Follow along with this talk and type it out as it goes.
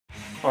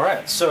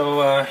Alright,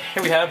 so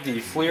here we have the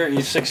FLIR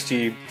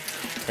E60.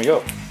 There we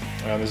go.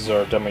 And this is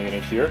our demo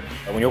unit here.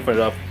 And when you open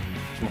it up,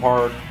 some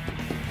hard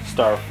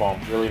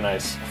styrofoam, really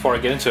nice. Before I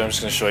get into it, I'm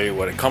just going to show you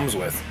what it comes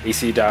with.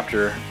 AC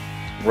adapter.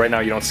 Right now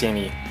you don't see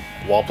any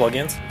wall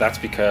plugins. That's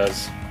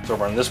because it's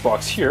over in this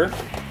box here.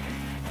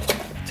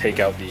 Take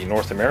out the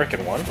North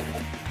American one.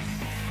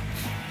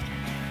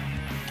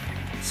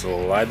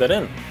 Slide that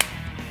in.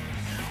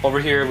 Over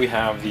here we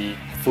have the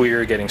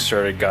FLIR Getting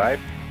Started Guide,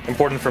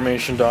 important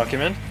information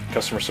document,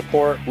 customer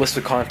support, list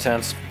of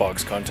contents,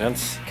 box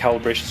contents,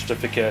 calibration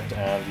certificate,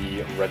 and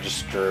the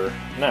register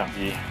now.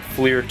 The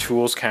FLIR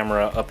Tools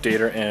Camera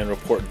Updater and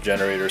Report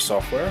Generator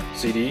software.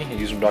 CD,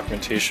 user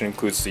documentation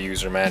includes the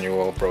user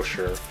manual,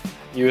 brochure,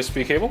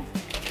 USB cable,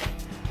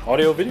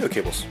 audio video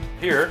cables.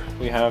 Here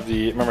we have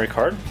the memory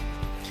card.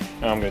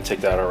 Now I'm going to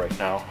take that out right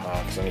now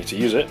because I need to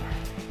use it.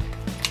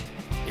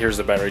 Here's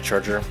the battery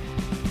charger.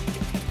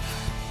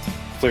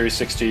 FLIR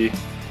E60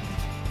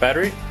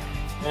 battery.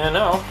 And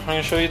now I'm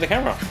going to show you the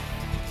camera.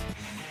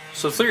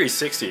 So FLIR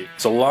E60,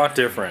 it's a lot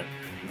different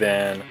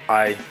than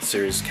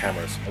E-Series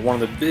cameras.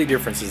 One of the big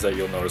differences that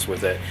you'll notice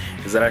with it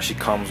is that it actually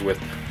comes with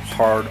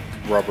hard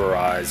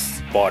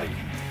rubberized body.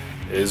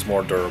 It is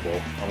more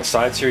durable. On the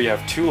sides here you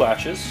have two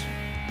latches.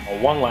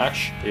 One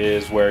latch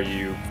is where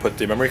you put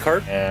the memory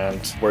card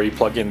and where you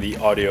plug in the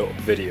audio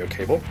video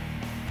cable.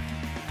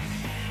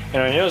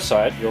 And on the other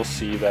side, you'll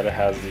see that it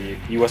has the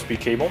USB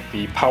cable,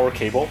 the power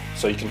cable,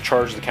 so you can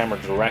charge the camera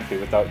directly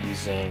without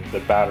using the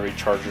battery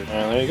charger.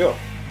 And there you go.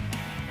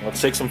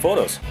 Let's take some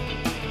photos.